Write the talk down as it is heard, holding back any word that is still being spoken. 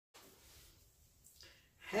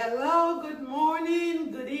Hello, good morning,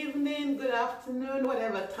 good evening, good afternoon,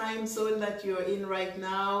 whatever time zone that you're in right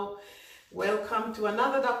now. Welcome to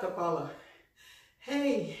another Dr. Paula.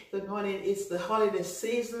 Hey, good morning. It's the holiday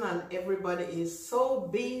season and everybody is so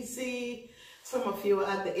busy. Some of you are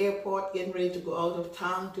at the airport getting ready to go out of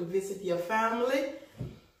town to visit your family.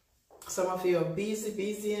 Some of you are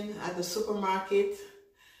busy at the supermarket,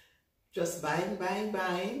 just buying,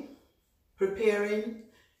 preparing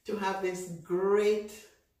to have this great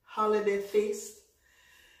holiday feast.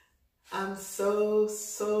 I'm so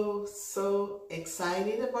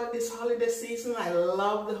excited about this holiday season. I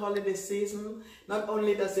love the holiday season. Not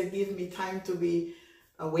only does it give me time to be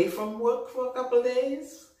away from work for a couple of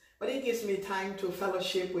days, but it gives me time to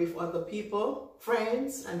fellowship with other people,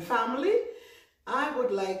 friends and family. I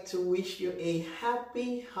would like to wish you a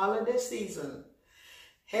happy holiday season.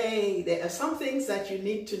 Hey, there are some things that you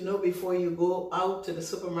need to know before you go out to the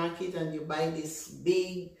supermarket and you buy this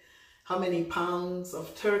big, how many pounds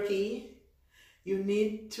of turkey. You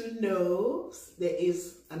need to know there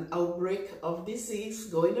is an outbreak of disease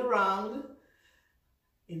going around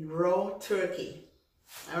in raw turkey.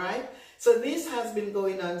 All right. So this has been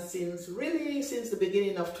going on since the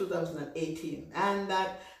beginning of 2018. And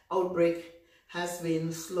that outbreak has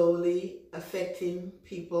been slowly affecting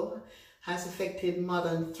people, has affected more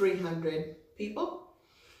than 300 people,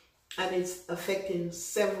 and it's affecting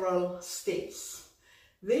several states.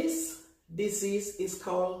 This disease is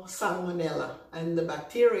called Salmonella, and the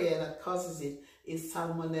bacteria that causes it is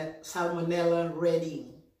Salmonella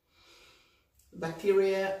redding.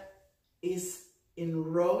 Bacteria is in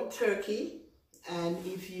raw turkey, and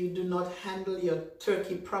if you do not handle your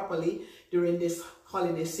turkey properly during this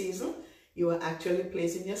holiday season, you are actually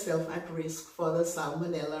placing yourself at risk for the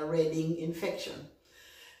Salmonella redding infection.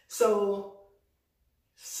 So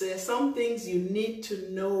some things you need to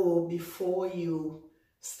know before you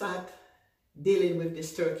start dealing with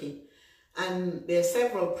this turkey. And there are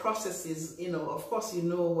several processes, of course,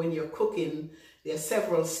 when you're cooking, there are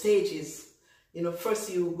several stages. First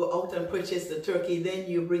you go out and purchase the turkey, then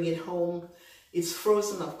you bring it home. It's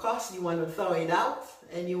frozen, of course. You want to thaw it out,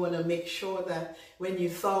 and you want to make sure that when you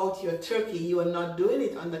thaw out your turkey, you are not doing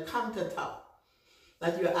it on the countertop,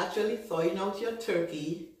 that you're actually thawing out your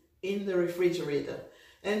turkey in the refrigerator.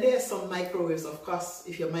 And there are some microwaves, of course,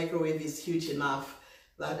 if your microwave is huge enough,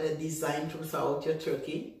 that are designed to thaw out your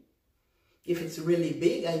turkey. If it's really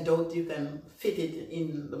big, I doubt you can fit it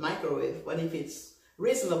in the microwave, but if it's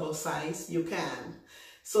reasonable size, you can.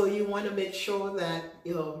 So you want to make sure that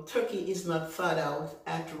your turkey is not thawed out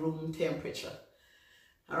at room temperature.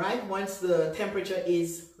 All right, once the temperature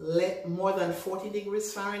is more than 40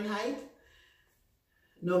 degrees Fahrenheit,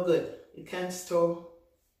 no good. You can't store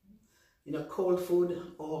cold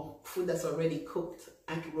food or food that's already cooked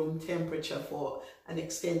at room temperature for an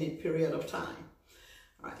extended period of time.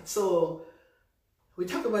 All right, so we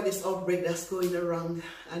talk about this outbreak that's going around,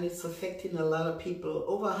 and it's affecting a lot of people.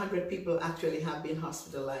 Over 100 people actually have been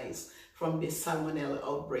hospitalized from this Salmonella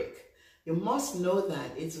outbreak. You must know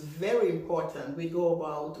that. It's very important. We go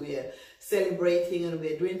about, we're celebrating and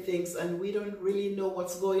we're doing things, and we don't really know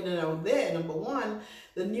what's going on out there. Number one,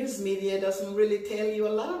 the news media doesn't really tell you a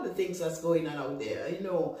lot of the things that's going on out there.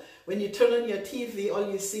 When you turn on your TV, all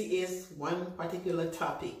you see is one particular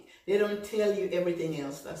topic. They don't tell you everything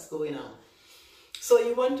else that's going on. So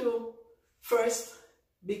you want to first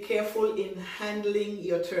be careful in handling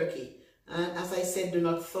your turkey. And as I said, do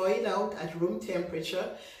not thaw it out at room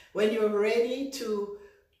temperature. When you're ready to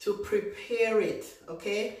prepare it,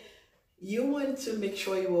 okay, you want to make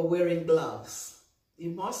sure you are wearing gloves. You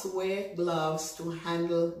must wear gloves to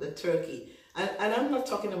handle the turkey. And I'm not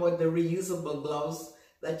talking about the reusable gloves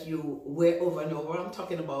that you wear over and over. I'm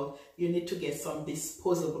talking about you need to get some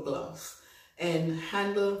disposable gloves and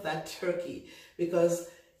handle that turkey, because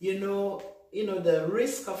the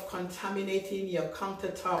risk of contaminating your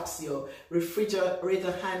countertops, your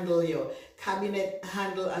refrigerator handle, your cabinet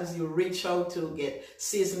handle as you reach out to get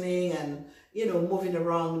seasoning and moving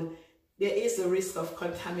around, there is a risk of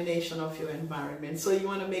contamination of your environment. So you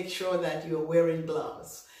want to make sure that you're wearing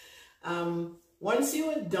gloves. Once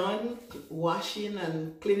you are done washing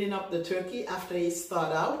and cleaning up the turkey after it's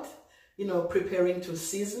thawed out, preparing to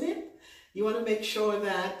season it, you want to make sure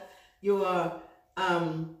that you are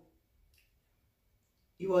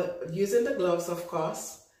using the gloves, of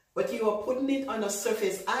course, but you are putting it on a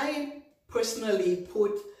surface. I personally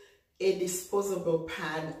put a disposable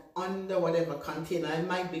pad under whatever container. I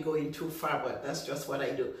might be going too far, but that's just what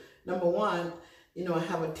I do. Number one, I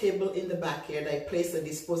have a table in the backyard. I place a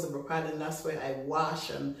disposable pad, and that's where I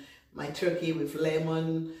wash my turkey with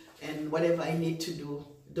lemon and whatever I need to do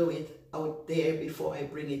do it out there before I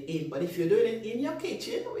bring it in. But if you're doing it in your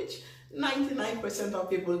kitchen, which 99% of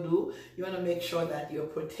people do, you want to make sure that you're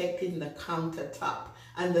protecting the countertop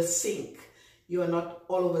and the sink. You are not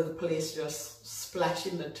all over the place just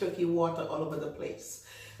splashing the turkey water all over the place.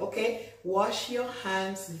 Okay, wash your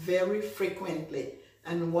hands very frequently,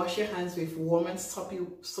 and wash your hands with warm and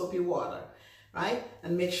soapy water, right?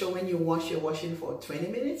 And make sure when you wash, you're washing for 20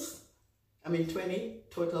 minutes.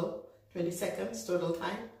 20 seconds total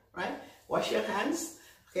time, right? Wash your hands,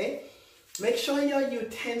 okay? Make sure your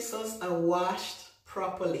utensils are washed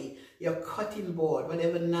properly. Your cutting board,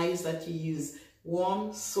 whatever knives that you use,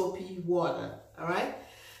 warm, soapy water, all right?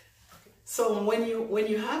 So when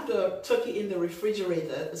you have the turkey in the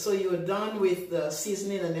refrigerator, so you're done with the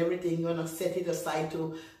seasoning and everything, you want to set it aside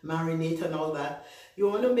to marinate and all that. You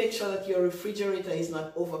want to make sure that your refrigerator is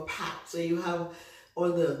not overpacked. So you have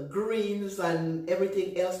all the greens and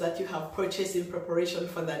everything else that you have purchased in preparation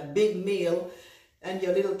for that big meal, and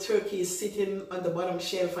your little turkey is sitting on the bottom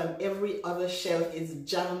shelf and every other shelf is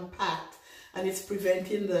jam-packed, and it's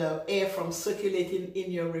preventing the air from circulating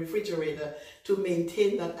in your refrigerator to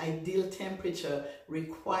maintain that ideal temperature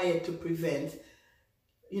required to prevent,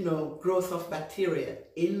 you know, growth of bacteria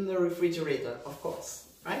in the refrigerator, of course,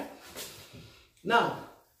 right? Now,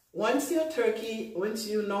 once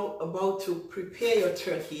you know about to prepare your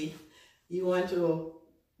turkey, you want to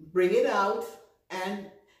bring it out,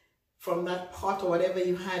 and from that pot or whatever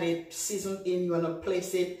you had it seasoned in, you want to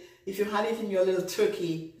place it. If you had it in your little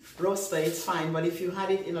turkey roaster, it's fine. But if you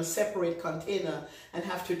had it in a separate container and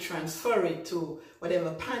have to transfer it to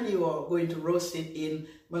whatever pan you are going to roast it in,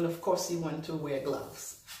 well, of course you want to wear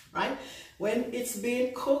gloves, right? When it's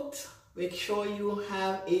being cooked, make sure you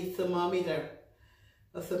have a thermometer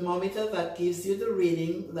that gives you the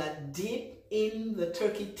reading that deep in the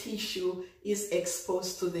turkey tissue is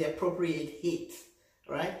exposed to the appropriate heat,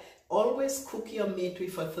 right? Always cook your meat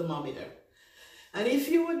with a thermometer. And if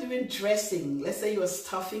you were doing dressing, let's say you are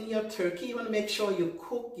stuffing your turkey, you want to make sure you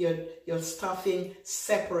cook your stuffing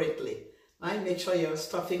separately, right? Make sure your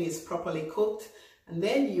stuffing is properly cooked, and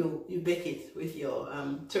then you bake it with your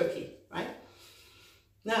turkey, right?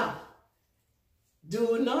 Now,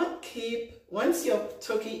 do not keep, once your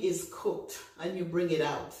turkey is cooked and you bring it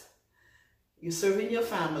out, you serve in your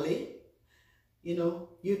family, you know,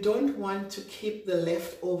 you don't want to keep the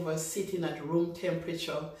leftovers sitting at room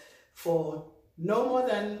temperature for no more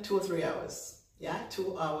than 2 or 3 hours. Yeah,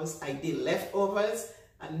 2 hours ideal. Leftovers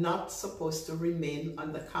are not supposed to remain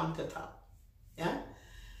on the countertop. Yeah,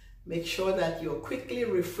 make sure that you're quickly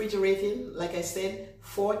refrigerating, like I said,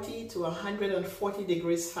 40 to 140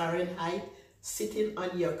 degrees Fahrenheit. Sitting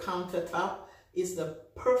on your countertop is the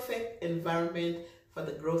perfect environment for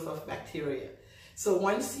the growth of bacteria. So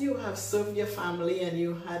once you have served your family and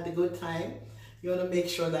you had a good time, you want to make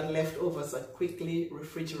sure that leftovers are quickly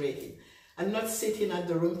refrigerated and not sitting at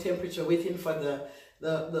the room temperature waiting for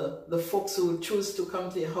the folks who choose to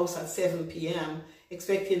come to your house at 7 p.m.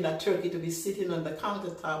 expecting that turkey to be sitting on the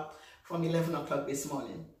countertop from 11 o'clock this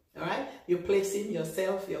morning. All right? You're placing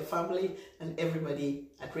yourself, your family, and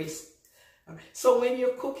everybody at risk. All right. So when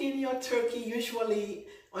you're cooking your turkey, usually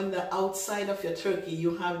on the outside of your turkey,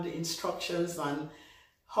 you have the instructions on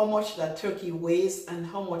how much that turkey weighs and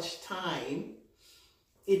how much time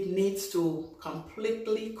it needs to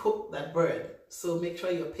completely cook that bird. So make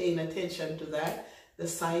sure you're paying attention to that. The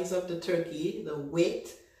size of the turkey, the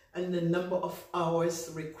weight, and the number of hours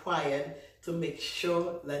required to make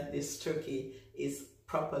sure that this turkey is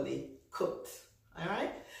properly cooked. All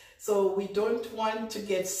right? So we don't want to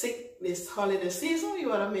get sick this holiday season. You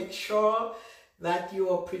want to make sure that you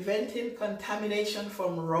are preventing contamination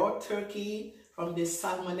from raw turkey, from this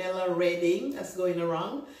Salmonella Redding that's going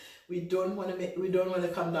around. We don't want to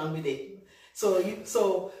come down with it.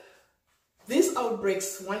 So these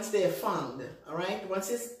outbreaks, once they're found, all right, once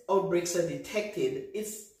these outbreaks are detected,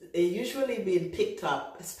 they're usually being picked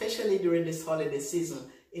up, especially during this holiday season,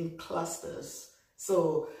 in clusters.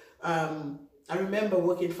 So I remember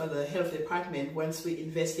working for the health department once we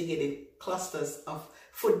investigated clusters of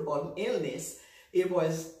foodborne illness. It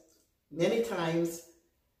was many times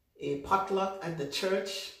a potluck at the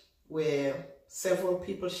church where several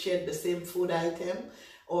people shared the same food item,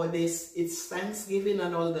 or it's Thanksgiving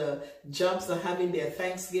and all the jobs are having their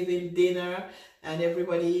Thanksgiving dinner and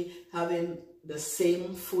everybody having the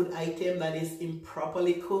same food item that is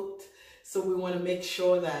improperly cooked. So we want to make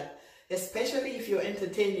sure that, especially if you're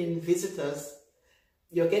entertaining visitors,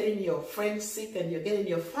 you're getting your friends sick and you're getting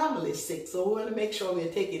your family sick. So we want to make sure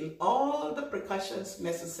we're taking all the precautions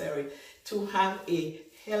necessary to have a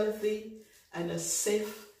healthy and a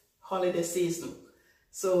safe holiday season.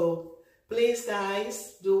 So Please,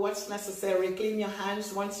 guys, do what's necessary. Clean your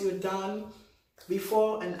hands once you're done.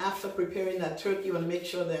 Before and after preparing that turkey, you want to make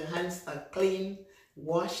sure the hands are clean,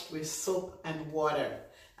 washed with soap and water,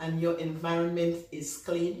 and your environment is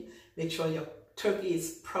clean. Make sure your turkey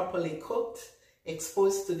is properly cooked,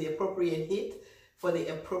 exposed to the appropriate heat for the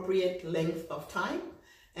appropriate length of time,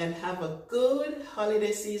 and have a good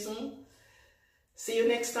holiday season. See you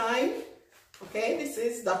next time. Okay, this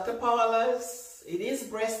is Dr. Paula's. It is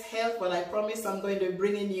breast health, but I promise I'm going to be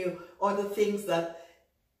bringing you other things that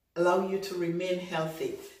allow you to remain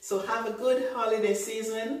healthy. So have a good holiday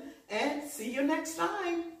season and see you next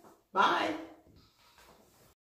time. Bye.